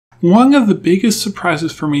One of the biggest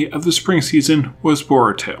surprises for me of the spring season was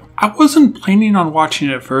Boruto. I wasn't planning on watching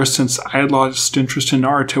it at first since I had lost interest in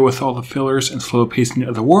Naruto with all the fillers and slow pacing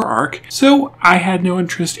of the war arc, so I had no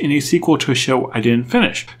interest in a sequel to a show I didn't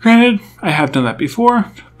finish. Granted, I have done that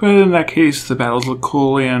before, but in that case, the battles look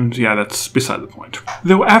cool, and yeah, that's beside the point.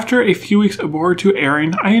 Though after a few weeks of Boruto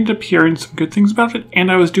airing, I ended up hearing some good things about it,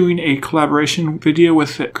 and I was doing a collaboration video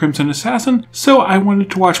with Crimson Assassin, so I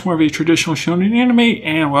wanted to watch more of a traditional shonen anime,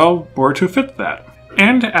 and well, Boruto fit that.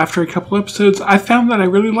 And after a couple episodes, I found that I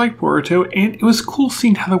really liked Boruto, and it was cool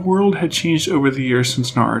seeing how the world had changed over the years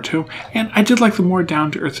since Naruto, and I did like the more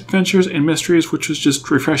down-to-earth adventures and mysteries, which was just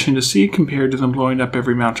refreshing to see compared to them blowing up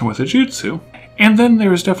every mountain with a jutsu. And then there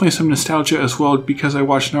was definitely some nostalgia as well because I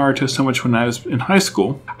watched Naruto so much when I was in high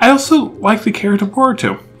school. I also like the character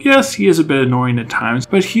Boruto. Yes, he is a bit annoying at times,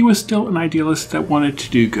 but he was still an idealist that wanted to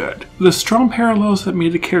do good. The strong parallels that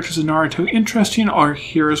made the characters of Naruto interesting are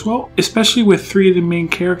here as well, especially with three of the main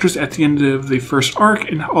characters at the end of the first arc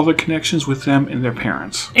and all the connections with them and their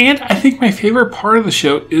parents. And I think my favorite part of the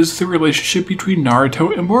show is the relationship between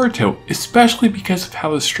Naruto and Boruto, especially because of how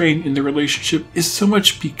the strain in the relationship is so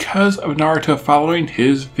much because of Naruto following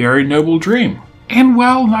his very noble dream. And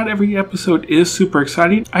while not every episode is super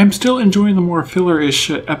exciting, I'm still enjoying the more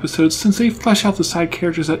filler-ish episodes since they flesh out the side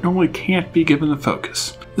characters that normally can't be given the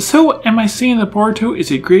focus. So, am I saying that Boruto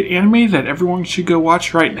is a great anime that everyone should go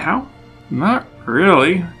watch right now? Not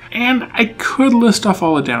really. And I could list off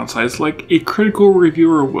all the downsides like a critical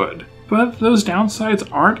reviewer would, but those downsides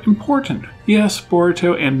aren't important. Yes,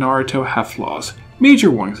 Boruto and Naruto have flaws.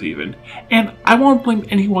 Major ones even. And I won't blame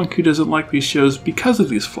anyone who doesn't like these shows because of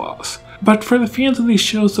these flaws. But for the fans of these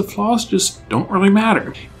shows, the flaws just don't really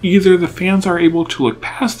matter. Either the fans are able to look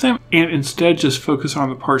past them and instead just focus on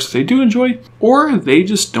the parts they do enjoy, or they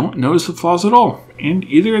just don't notice the flaws at all. And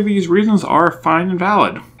either of these reasons are fine and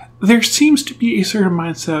valid. There seems to be a certain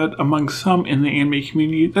mindset among some in the anime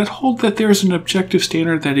community that hold that there is an objective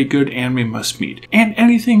standard that a good anime must meet, and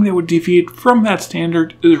anything that would deviate from that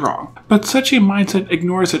standard is wrong. But such a mindset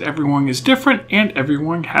ignores that everyone is different and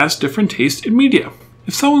everyone has different tastes in media.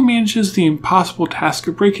 If someone manages the impossible task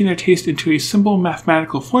of breaking their taste into a simple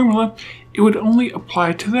mathematical formula, it would only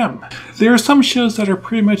apply to them. There are some shows that are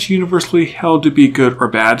pretty much universally held to be good or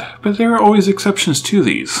bad, but there are always exceptions to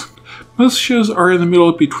these. Most shows are in the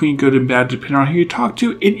middle between good and bad depending on who you talk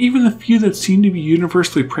to, and even the few that seem to be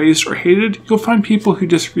universally praised or hated, you'll find people who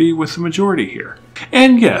disagree with the majority here.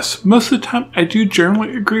 And yes, most of the time I do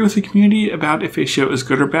generally agree with the community about if a show is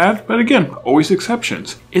good or bad, but again, always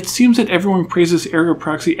exceptions. It seems that everyone praises Ergo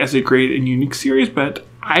Proxy as a great and unique series, but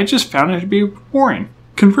I just found it to be boring.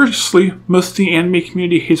 Conversely, most of the anime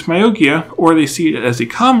community hates Myogia, or they see it as a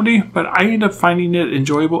comedy, but I end up finding it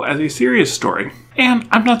enjoyable as a serious story. And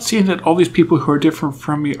I'm not saying that all these people who are different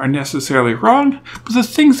from me are necessarily wrong, but the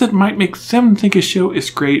things that might make them think a show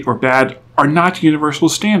is great or bad are not universal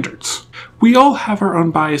standards. We all have our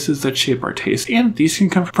own biases that shape our taste, and these can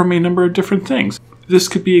come from a number of different things. This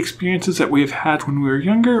could be experiences that we have had when we were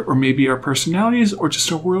younger, or maybe our personalities, or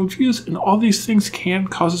just our worldviews, and all these things can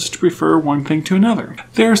cause us to prefer one thing to another.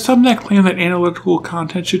 There are some that claim that analytical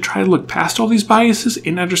content should try to look past all these biases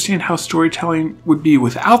and understand how storytelling would be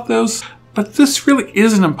without those, but this really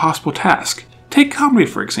is an impossible task. Take comedy,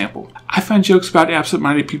 for example. I find jokes about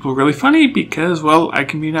absent-minded people really funny because, well, I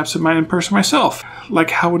can be an absent-minded person myself. Like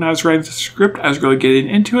how when I was writing the script, I was really getting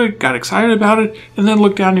into it, got excited about it, and then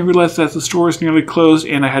looked down and realized that the store was nearly closed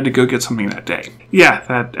and I had to go get something that day. Yeah,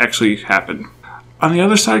 that actually happened. On the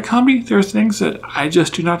other side of comedy, there are things that I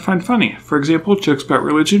just do not find funny. For example, jokes about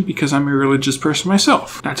religion because I'm a religious person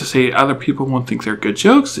myself. Not to say other people won't think they're good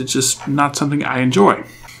jokes, it's just not something I enjoy.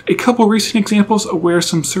 A couple recent examples of where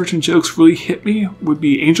some certain jokes really hit me would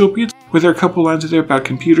be Angel Beats, where there are a couple lines in there about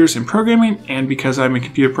computers and programming, and because I'm a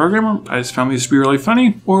computer programmer, I just found these to be really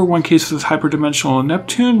funny. Or one case with Hyperdimensional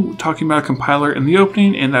Neptune, talking about a compiler in the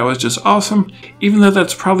opening, and that was just awesome, even though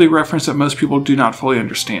that's probably a reference that most people do not fully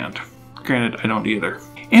understand. Granted, I don't either.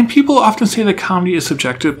 And people often say that comedy is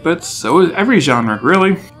subjective, but so is every genre,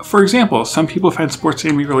 really. For example, some people find sports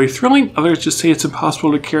anime really thrilling, others just say it's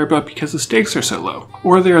impossible to care about because the stakes are so low.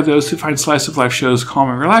 Or there are those who find slice-of-life shows calm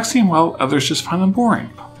and relaxing, while others just find them boring.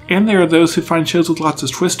 And there are those who find shows with lots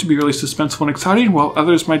of twists to be really suspenseful and exciting, while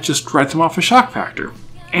others might just write them off a shock factor.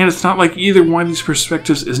 And it's not like either one of these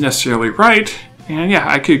perspectives is necessarily right, and yeah,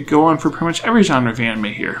 I could go on for pretty much every genre of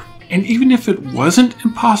anime here. And even if it wasn't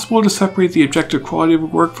impossible to separate the objective quality of a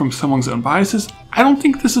work from someone's own biases, I don't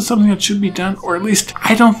think this is something that should be done, or at least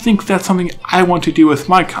I don't think that's something I want to do with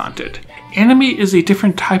my content. Anime is a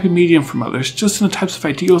different type of medium from others, just in the types of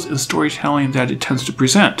ideals and storytelling that it tends to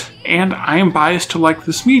present. And I am biased to like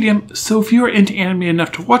this medium, so if you are into anime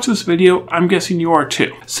enough to watch this video, I'm guessing you are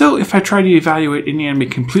too. So if I try to evaluate an anime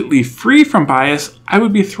completely free from bias, I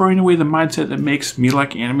would be throwing away the mindset that makes me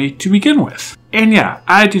like anime to begin with. And yeah,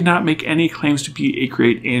 I do not make any claims to be a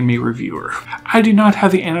great anime reviewer. I do not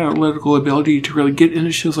have the analytical ability to really get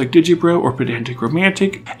into shows like Digibro or Pedantic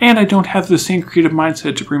Romantic, and I don't have the same creative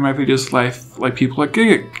mindset to bring my videos to life like people like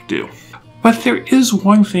Giga do. But there is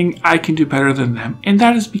one thing I can do better than them, and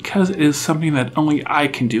that is because it is something that only I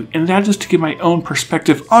can do, and that is to give my own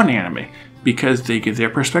perspective on anime. Because they give their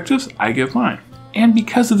perspectives, I give mine. And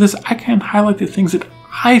because of this, I can highlight the things that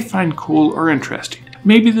I find cool or interesting.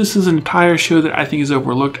 Maybe this is an entire show that I think is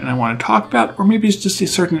overlooked and I want to talk about, or maybe it's just a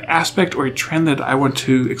certain aspect or a trend that I want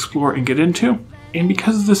to explore and get into. And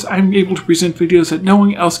because of this, I'm able to present videos that no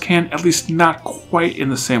one else can, at least not quite in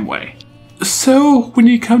the same way. So, when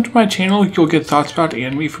you come to my channel, you'll get thoughts about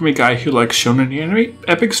anime from a guy who likes shonen anime,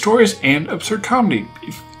 epic stories, and absurd comedy.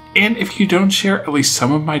 And if you don't share at least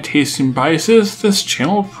some of my tastes and biases, this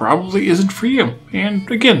channel probably isn't for you. And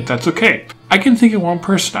again, that's okay. I can think of one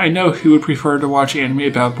person I know who would prefer to watch anime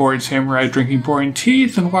about boring samurai drinking boring tea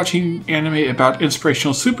than watching anime about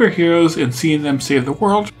inspirational superheroes and seeing them save the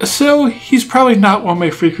world. So he's probably not one of my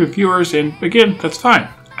frequent viewers, and again, that's fine.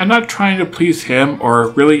 I'm not trying to please him or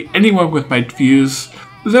really anyone with my views,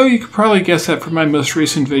 though you could probably guess that from my most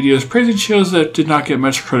recent videos praising shows that did not get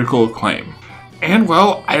much critical acclaim. And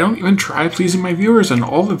well, I don't even try pleasing my viewers in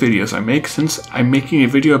all the videos I make, since I'm making a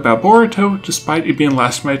video about Boruto despite it being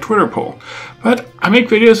last in my Twitter poll. But I make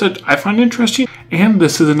videos that I find interesting, and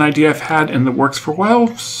this is an idea I've had in the works for a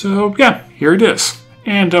while, so yeah, here it is.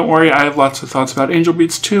 And don't worry, I have lots of thoughts about Angel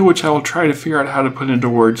Beats too, which I will try to figure out how to put into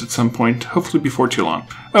words at some point, hopefully before too long.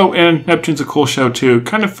 Oh, and Neptune's a cool show too,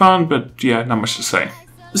 kind of fun, but yeah, not much to say.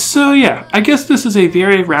 So yeah, I guess this is a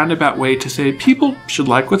very roundabout way to say people should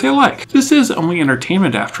like what they like. This is only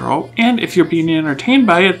entertainment after all, and if you're being entertained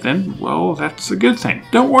by it, then, well, that's a good thing.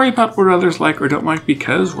 Don't worry about what others like or don't like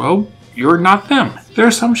because, well, you're not them. There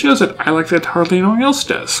are some shows that I like that hardly anyone else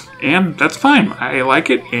does, and that's fine. I like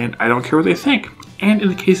it, and I don't care what they think. And in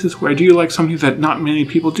the cases where I do like something that not many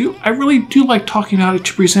people do, I really do like talking about it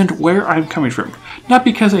to present where I'm coming from. Not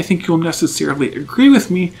because I think you'll necessarily agree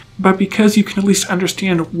with me, but because you can at least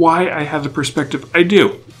understand why I have the perspective I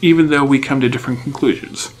do, even though we come to different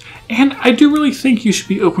conclusions. And I do really think you should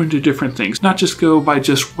be open to different things, not just go by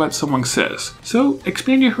just what someone says. So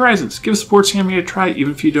expand your horizons, give sports anime a try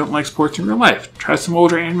even if you don't like sports in real life. Try some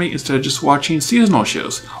older anime instead of just watching seasonal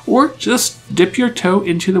shows, or just dip your toe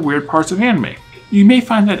into the weird parts of anime. You may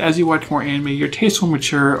find that as you watch more anime, your tastes will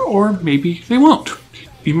mature, or maybe they won't.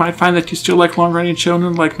 You might find that you still like long-running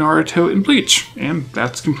shonen like Naruto and Bleach, and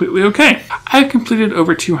that's completely okay. I've completed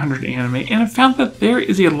over 200 anime, and have found that there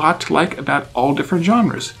is a lot to like about all different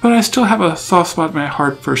genres, but I still have a soft spot in my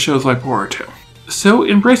heart for shows like Boruto. So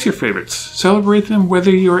embrace your favorites. Celebrate them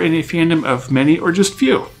whether you're in a fandom of many or just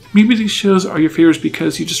few. Maybe these shows are your favorites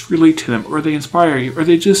because you just relate to them, or they inspire you, or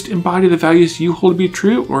they just embody the values you hold to be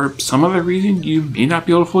true, or some other reason you may not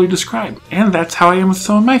be able to fully describe. And that's how I am with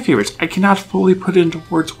some of my favorites. I cannot fully put into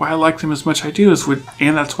words why I like them as much as I do,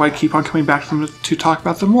 and that's why I keep on coming back to them to talk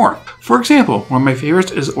about them more. For example, one of my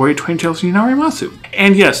favorites is Oi! 20 Tales of Uniquenameasours.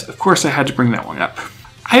 And yes, of course I had to bring that one up.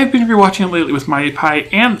 I have been rewatching it lately with Mighty Pie,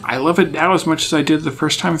 and I love it now as much as I did the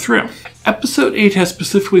first time through. Episode 8 has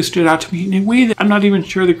specifically stood out to me in a way that I'm not even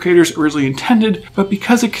sure the creators originally intended, but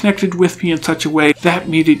because it connected with me in such a way, that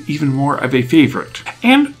made it even more of a favorite.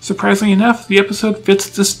 And, surprisingly enough, the episode fits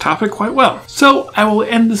this topic quite well. So, I will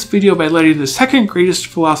end this video by letting the second greatest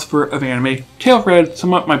philosopher of anime, Tailred,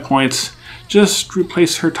 sum up my points. Just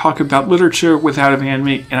replace her talk about literature with that of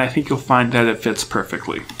anime, and I think you'll find that it fits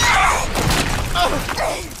perfectly.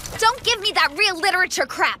 Don't give me that real literature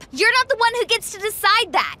crap! You're not the one who gets to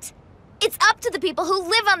decide that! It's up to the people who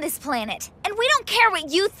live on this planet, and we don't care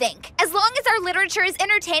what you think. As long as our literature is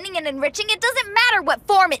entertaining and enriching, it doesn't matter what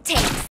form it takes.